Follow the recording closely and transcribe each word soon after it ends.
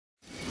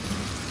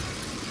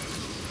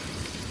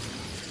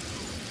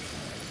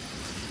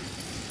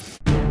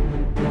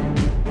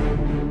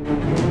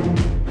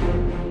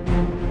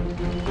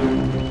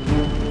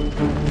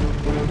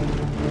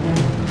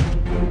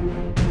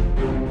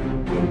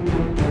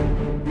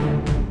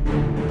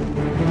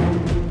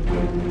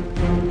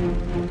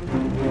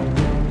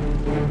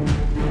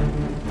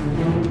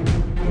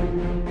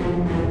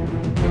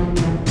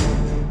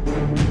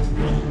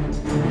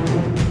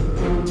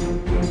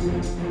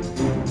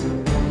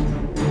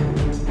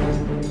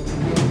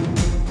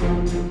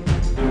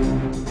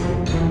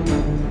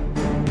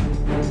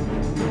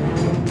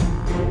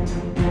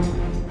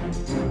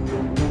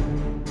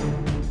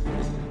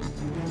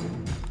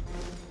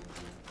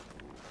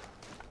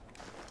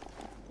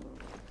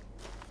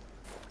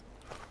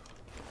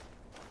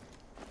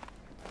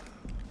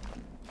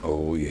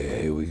Oh yeah,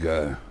 here we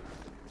go.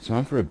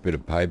 Time for a bit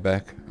of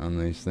payback on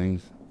these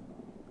things.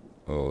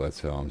 Oh,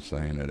 that's how I'm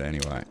saying it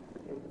anyway.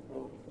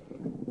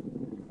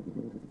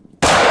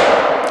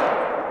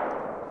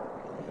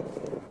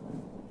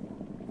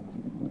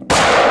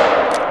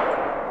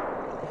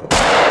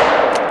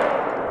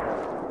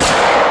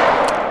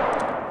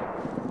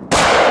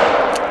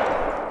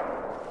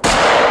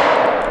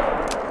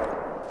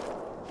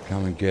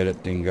 Come and get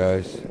it,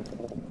 dingoes.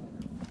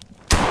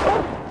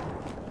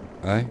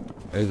 Hey,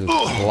 there's a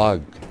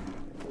slug.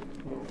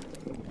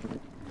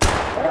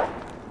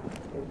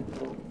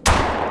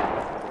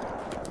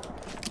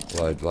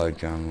 Load, load,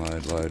 gun,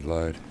 load, load,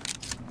 load.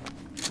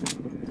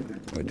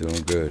 We're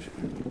doing good.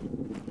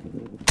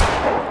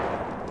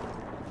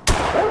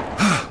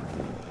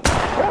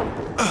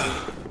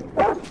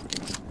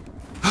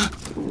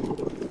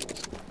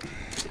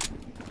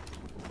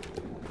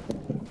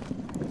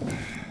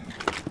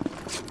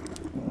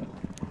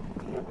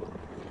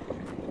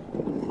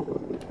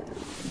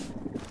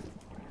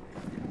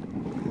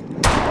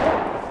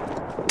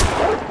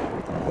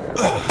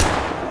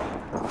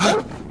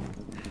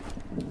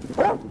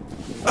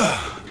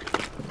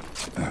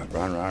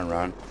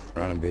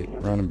 Run a bit,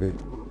 run a bit.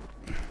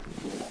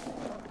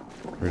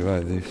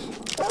 Reload this.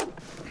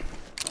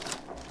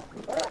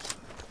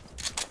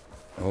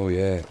 Oh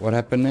yeah, what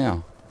happened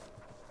now?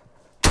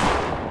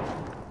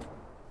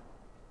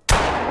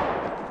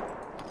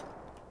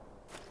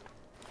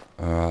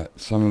 Alright,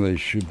 some of these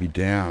should be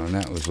down, and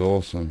that was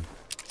awesome.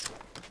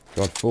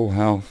 Got full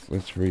health.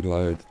 Let's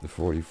reload the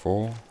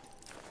 44.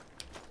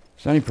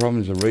 The only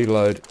problem is a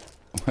reload.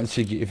 Once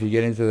you get, if you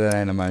get into that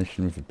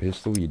animation with a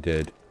pistol, you're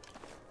dead.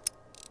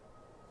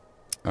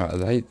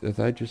 Alright, have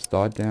they just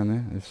died down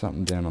there? There's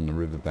something down on the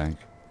riverbank.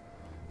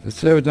 Let's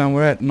see, we're done.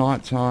 We're at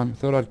night time.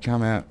 Thought I'd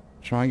come out,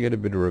 try and get a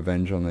bit of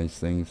revenge on these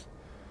things.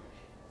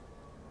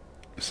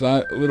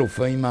 So, a little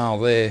female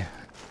there.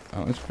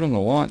 Let's put on the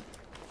light.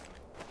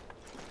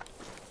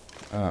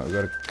 Alright, we've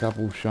got a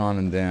couple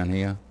shining down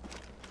here.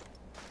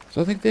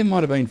 So I think there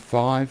might have been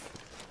 5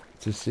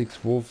 to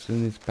 6 wolves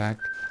in this pack.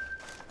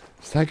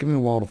 It's taken me a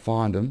while to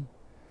find them.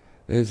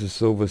 There's a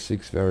silver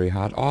 6 very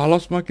hard. Oh, I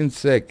lost my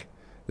consec.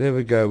 There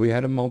we go. We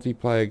had a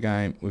multiplayer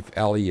game with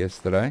Ali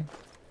yesterday.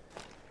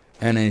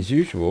 And as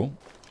usual,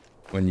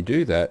 when you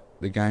do that,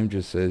 the game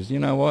just says, you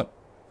know what?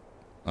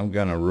 I'm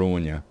going to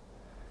ruin you.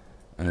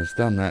 And it's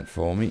done that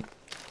for me.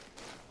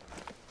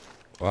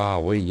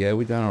 Wow, we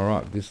done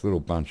alright with this little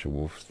bunch of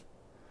wolves.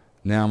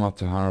 Now I'm up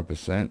to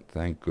 100%,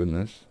 thank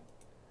goodness.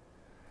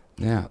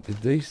 Now,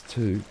 did these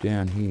two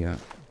down here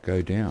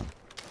go down?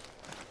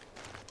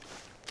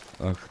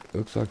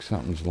 Looks like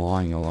something's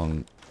lying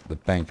along the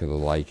bank of the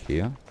lake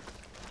here.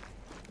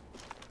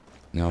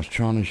 Now I was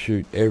trying to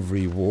shoot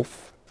every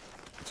wolf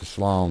to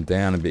slow them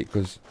down a bit,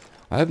 because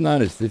I have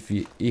noticed if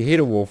you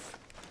hit a wolf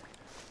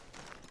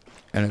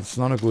and it's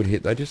not a good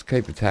hit, they just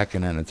keep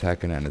attacking and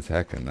attacking and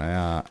attacking. They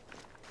are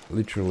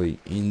literally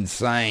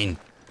insane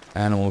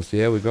animals.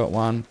 Yeah, we got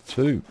 1,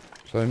 2.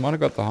 So we might have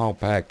got the whole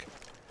pack,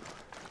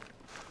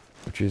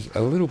 which is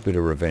a little bit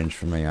of revenge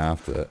for me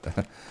after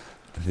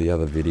the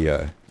other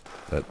video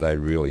that they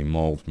really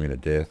mauled me to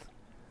death.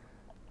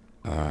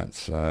 Alright,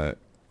 so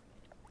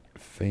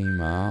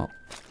female.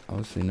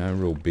 Obviously no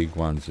real big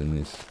ones in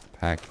this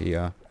pack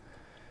here.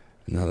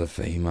 Another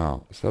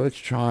female. So let's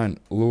try and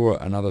lure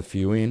another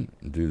few in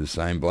and do the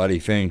same bloody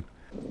thing.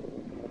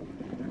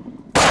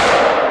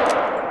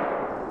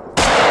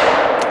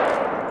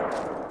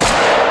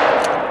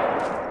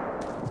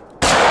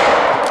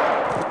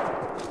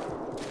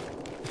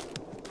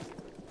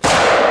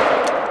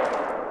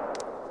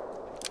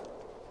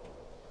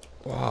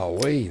 Wow,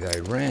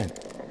 they ran.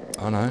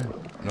 Oh no,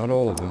 not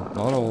all of them,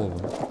 not all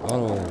of them, not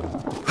all of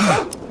them.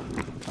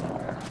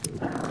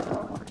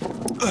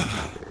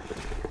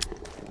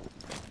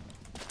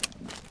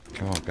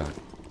 Come on, gun.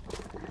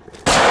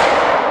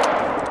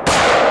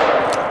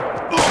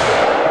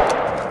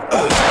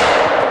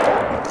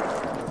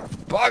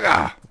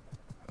 Bugger!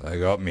 They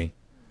got me.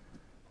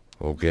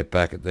 We'll get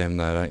back at them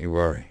though, don't you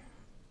worry.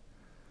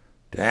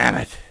 Damn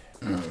it!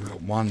 We've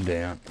got 1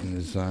 down in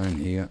the zone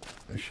here.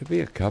 There should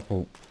be a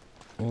couple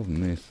more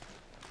than this.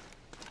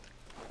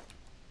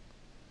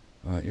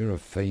 Alright, you're a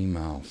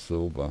female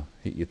silver.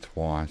 Hit you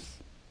twice.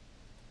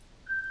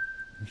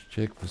 Let's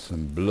check for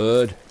some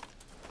blood.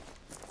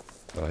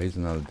 Oh, here's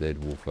another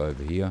dead wolf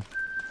over here.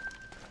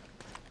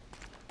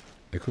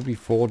 There could be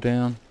 4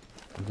 down.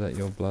 Is that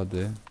your blood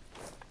there?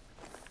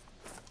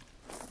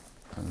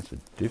 Oh, that's a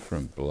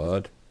different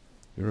blood.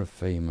 You're a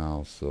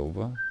female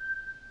silver.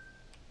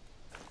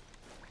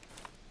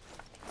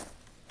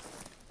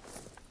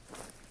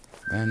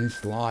 Man,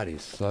 this light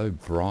is so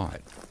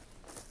bright.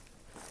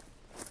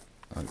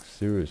 Like,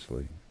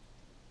 seriously.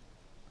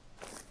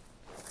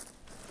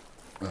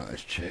 Right,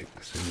 let's check.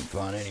 See if we can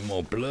find any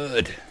more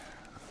blood.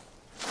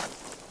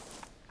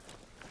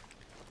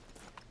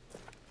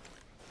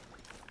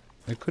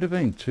 There could have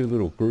been 2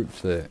 little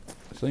groups there.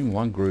 I've seen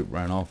one group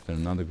ran off and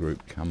another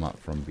group come up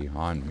from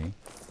behind me.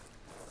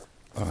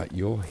 Alright,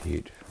 you're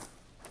hit.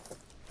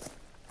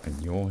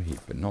 And you're hit,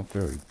 but not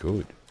very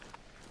good.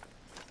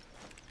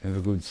 Never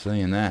good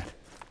seeing that.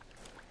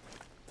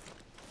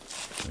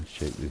 Let's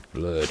check this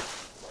blurred.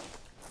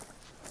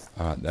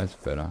 Alright, that's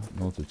better.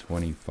 North of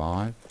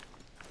 25.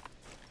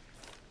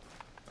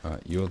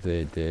 Alright, you're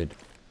there dead.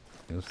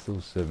 You're still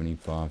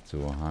 75 to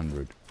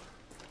 100.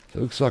 So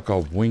it looks like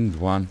I've winged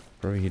one.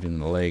 Probably hit in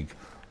the leg.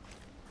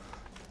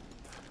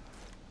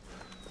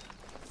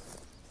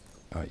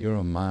 Alright, you're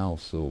a male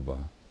silver.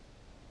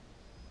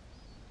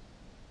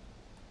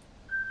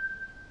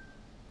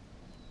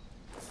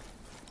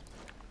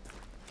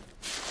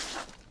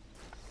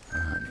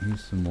 Alright,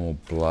 here's some more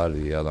blood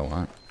of the other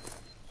one.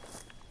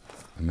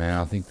 Man,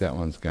 I think that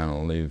one's going to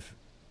live.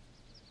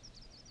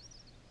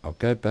 I'll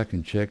go back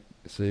and check,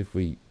 see if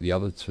the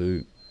other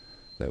two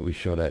that we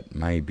shot at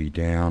may be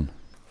down.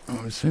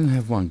 Oh, we seem to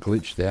have one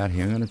glitched out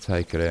here. I'm going to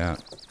take it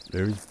out.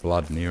 There is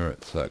blood near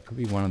it, so it could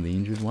be one of the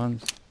injured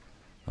ones.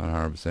 Not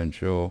 100%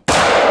 sure.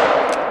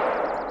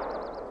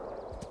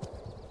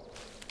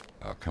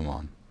 Oh, come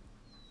on.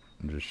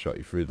 I just shot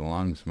you through the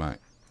lungs, mate.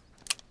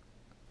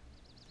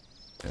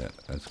 Yeah,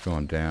 that's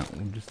gone down.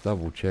 We'll just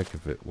double check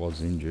if it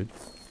was injured.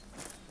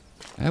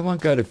 I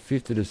won't go to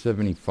 50 to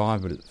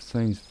 75, but it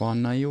seems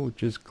fine. No, you're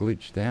just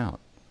glitched out.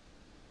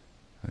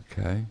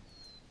 Okay.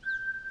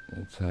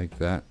 We'll take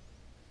that.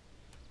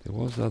 There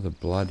was other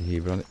blood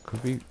here, but it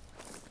could be...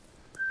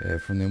 Yeah,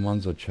 from the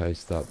ones I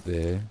chased up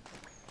there.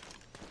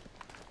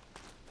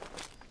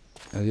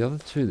 Now, the other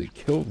two that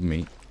killed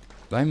me,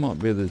 they might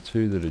be the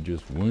two that are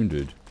just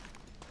wounded.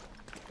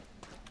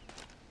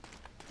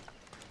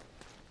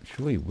 It's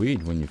really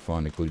weird when you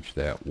find a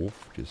glitched out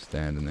wolf just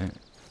standing there.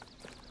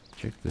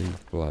 Check these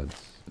bloods.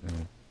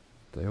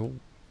 They all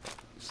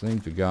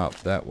seem to go up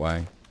that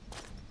way.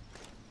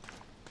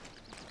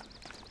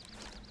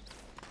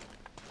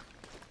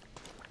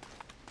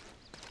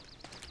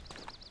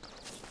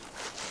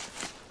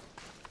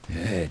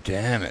 Yeah,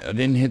 damn it. I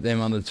didn't hit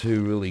them other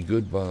two really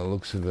good by the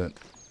looks of it.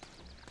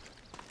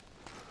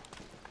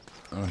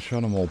 I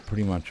shot them all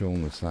pretty much all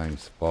in the same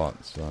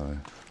spot, so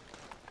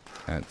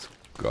that's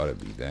got to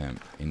be them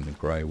in the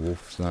grey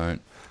wolf zone.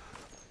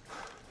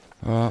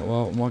 Alright,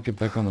 well, I might get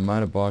back on the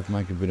motorbike,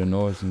 make a bit of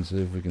noise and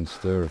see if we can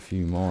stir a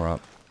few more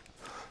up.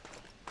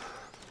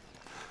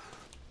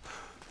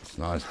 It's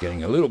nice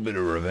getting a little bit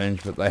of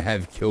revenge, but they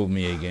have killed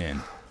me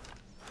again.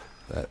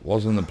 That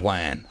wasn't the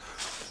plan.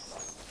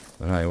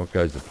 But hey, what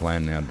goes to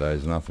plan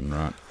nowadays? Nothing,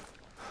 right?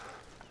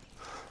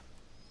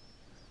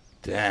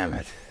 Damn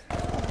it.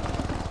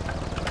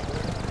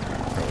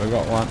 We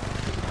got one.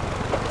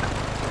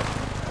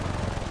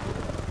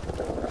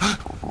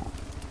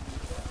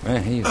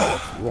 Man, he's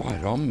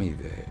right on me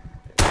there.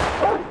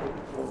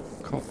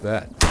 Cop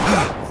that.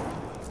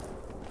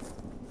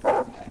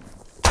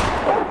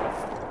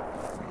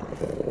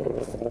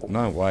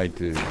 No way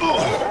to...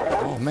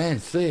 Oh man,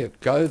 see it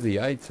go, the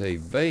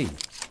ATV.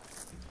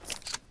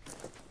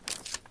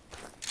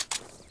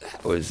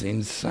 That was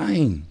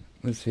insane.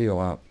 Let's heal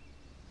up.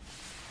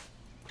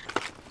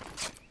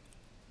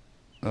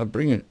 I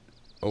bring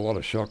a lot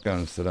of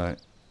shotguns today.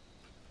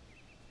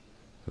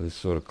 For this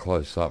sort of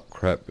close-up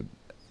crap, but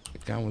the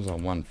gun was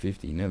on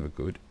 150, never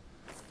good.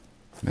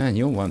 Man,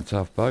 you're one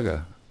tough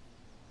bugger.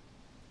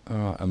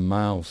 Alright, a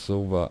male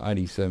silver,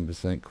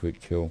 87%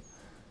 quick kill.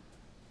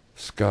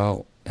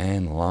 Skull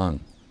and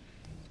lung.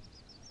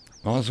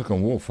 Nice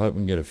looking wolf, hope we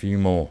can get a few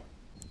more.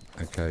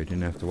 Okay,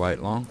 didn't have to wait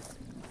long.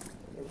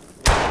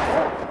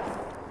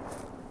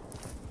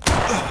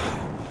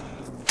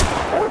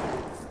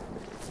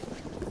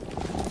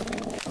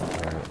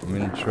 I'm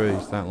in the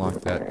trees, don't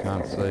like that,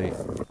 can't see.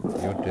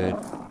 You're dead.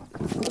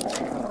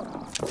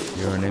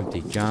 You're an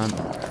empty gun.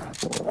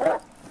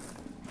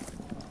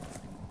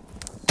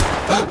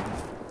 No.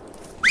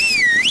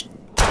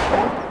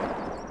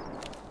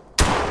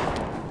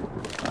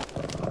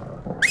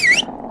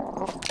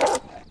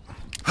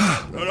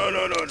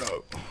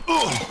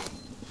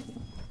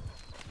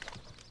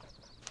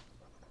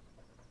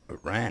 It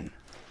ran.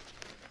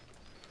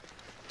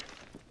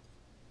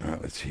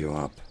 Alright, let's heal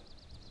up.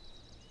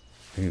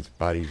 I think its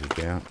buddies are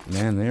down.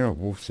 Man, there are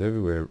wolves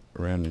everywhere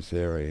around this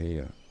area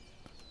here.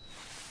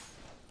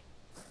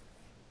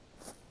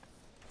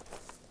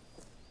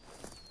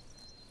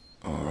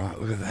 Alright,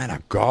 look at that,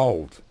 a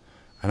gold.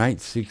 An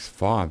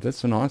 865,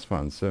 that's a nice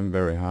one, 7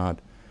 very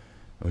hard.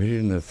 We hit it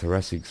in the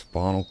thoracic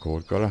spinal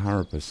cord, got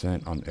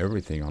 100% on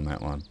everything on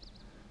that one.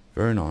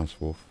 Very nice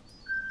wolf.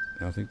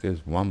 And I think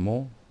there's one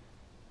more.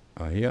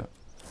 Oh, here.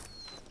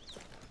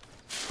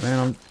 Man,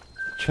 I'm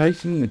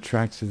chasing the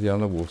tracks of the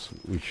other wolves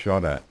we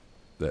shot at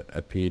that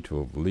appear to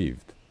have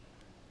lived.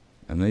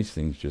 And these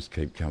things just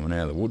keep coming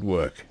out of the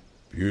woodwork.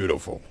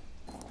 Beautiful.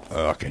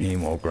 Oh, I can hear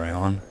more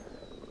growling.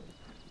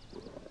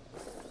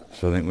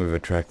 So I think we've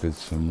attracted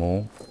some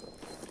more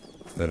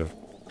that have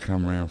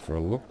come around for a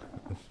look.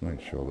 Let's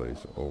make sure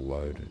these are all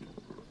loaded.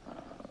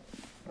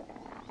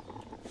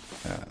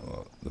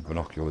 Well, the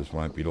binoculars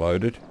won't be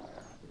loaded.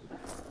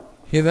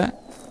 Hear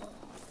that?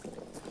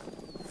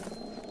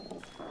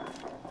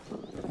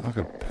 Like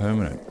a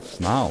permanent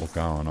snarl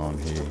going on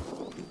here.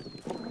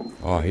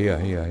 Oh, here.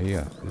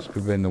 This could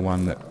have been the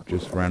one that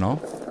just ran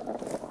off.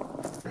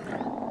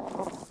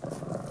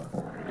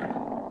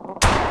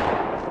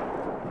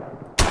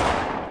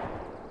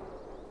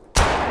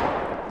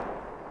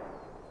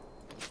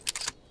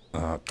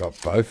 Oh,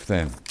 got both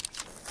them.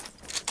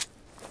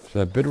 So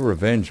a bit of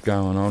revenge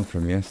going on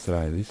from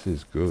yesterday. This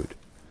is good.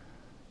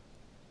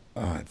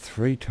 Alright,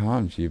 3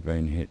 times you've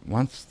been hit.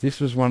 Once, this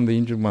was one of the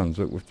injured ones,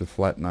 look, with the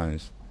flat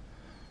nose.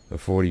 The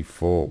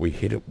 44. We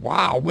hit it.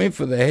 Wow, went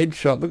for the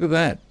headshot. Look at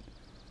that.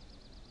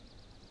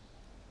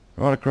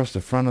 Right across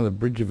the front of the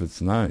bridge of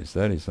its nose.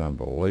 That is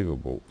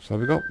unbelievable. So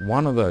we got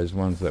one of those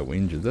ones that were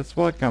injured. That's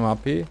why I come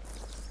up here.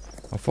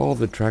 I followed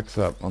the tracks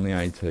up on the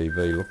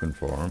ATV looking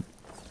for them,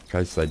 in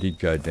case they did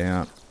go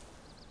down.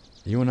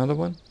 Are you another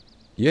one?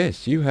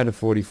 Yes, you had a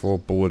 44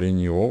 bullet in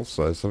you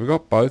also. So we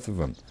got both of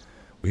them.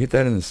 We hit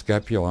that in the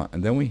scapula,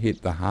 and then we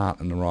hit the heart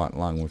and the right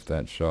lung with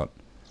that shot,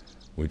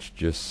 which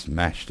just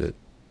smashed it.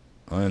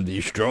 I am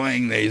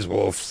destroying these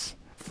wolves.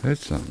 Heard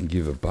something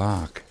give a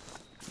bark.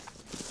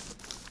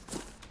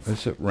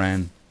 As it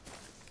ran.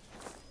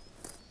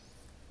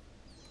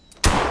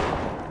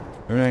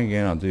 Every now and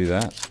again I'll do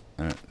that,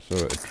 and it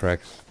sort of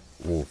attracts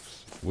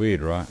wolves.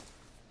 Weird, right?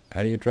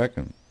 How do you track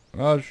them?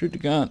 Oh, shoot the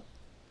gun.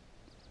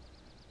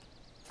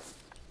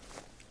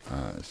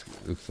 It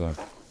looks like...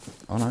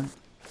 Oh no.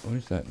 What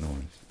is that noise?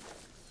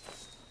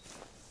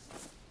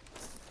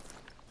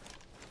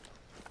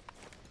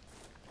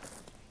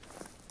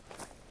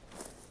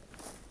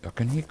 I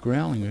can hear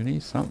growling. I can hear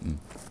something.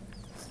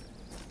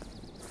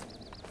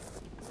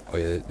 Oh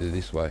yeah, they're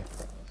this way.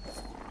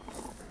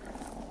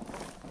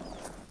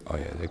 Oh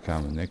yeah, they're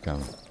coming.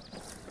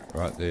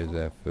 Right, there's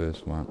our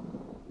first one.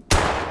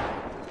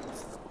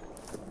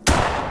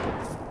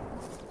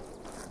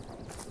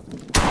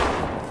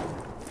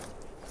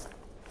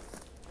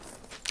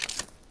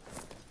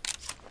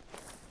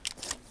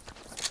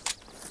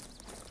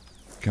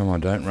 Come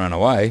on, don't run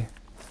away.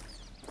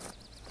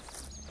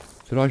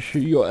 Did I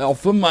shoot your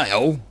alpha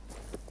male?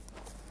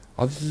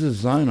 Oh, this is a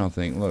zone, I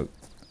think. Look.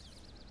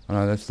 Oh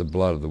no, that's the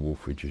blood of the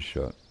wolf we just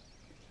shot.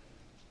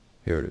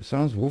 Here it is.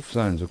 Sometimes wolf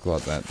zones look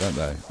like that, don't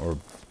they? Or a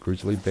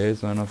grizzly bear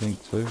zone, I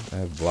think, too. They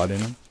have blood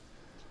in them.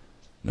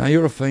 No,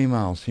 you're a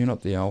female, so you're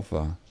not the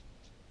alpha.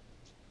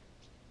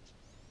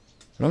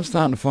 But I'm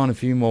starting to find a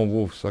few more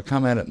wolves. I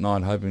come out at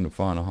night hoping to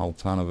find a whole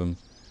ton of them.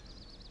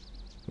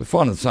 We're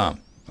finding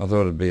some. I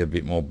thought it'd be a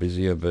bit more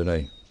busier, but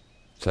hey,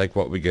 take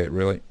what we get,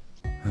 really.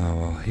 Oh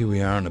well, here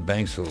we are on the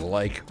banks of the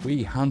lake.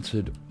 We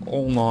hunted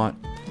all night.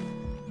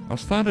 I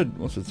started,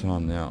 what's the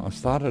time now? I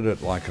started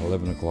at like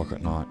 11 o'clock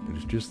at night. It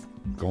was just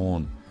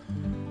gone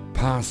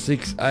past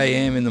 6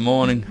 a.m. in the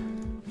morning.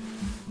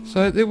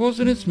 So there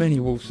wasn't as many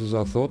wolves as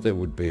I thought there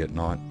would be at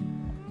night.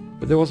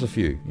 But there was a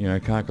few, you know,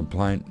 can't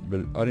complain.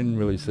 But I didn't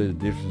really see the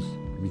difference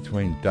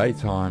between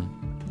daytime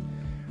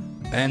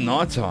and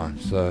nighttime,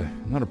 so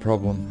not a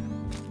problem.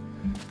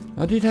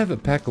 I did have a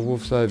pack of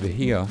wolves over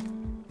here,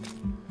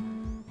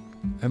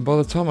 and by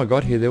the time I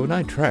got here there were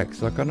no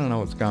tracks. Like, I don't know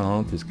what's going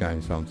on with this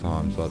game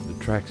sometimes. Like, the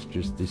tracks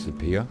just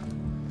disappear,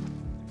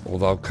 or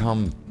they'll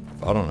come,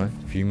 I don't know,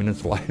 a few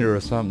minutes later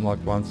or something.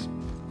 Like once,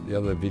 the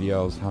other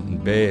video I was hunting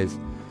bears,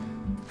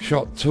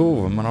 shot 2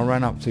 of them and I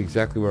ran up to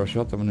exactly where I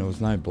shot them and there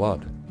was no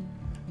blood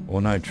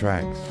or no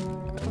tracks,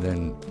 and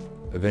then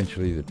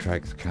eventually the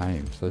tracks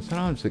came. So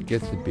sometimes it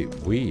gets a bit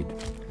weird.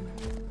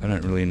 I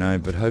don't really know,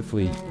 but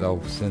hopefully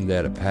they'll send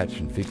out a patch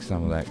and fix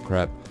some of that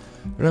crap.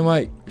 But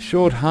anyway,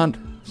 short hunt,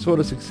 sort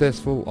of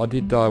successful. I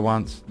did die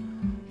once.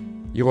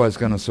 You're always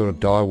going to sort of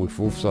die with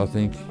wolves, I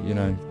think. You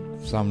know,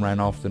 some ran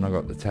off, then I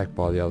got attacked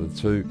by the other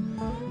 2.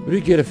 We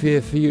did get a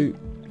fair few.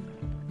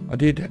 I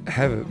did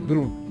have a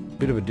little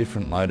bit of a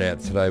different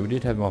loadout today. We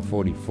did have my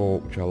 44,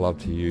 which I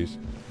love to use.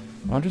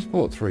 I just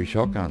bought 3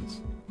 shotguns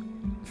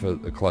for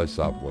the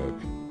close-up work,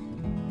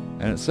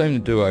 and it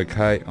seemed to do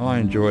okay. I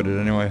enjoyed it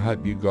anyway.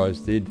 Hope you guys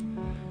did.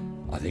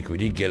 I think we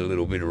did get a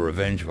little bit of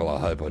revenge. Well, I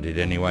hope I did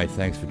anyway.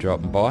 Thanks for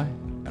dropping by,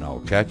 and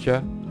I'll catch you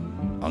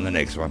on the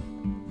next one.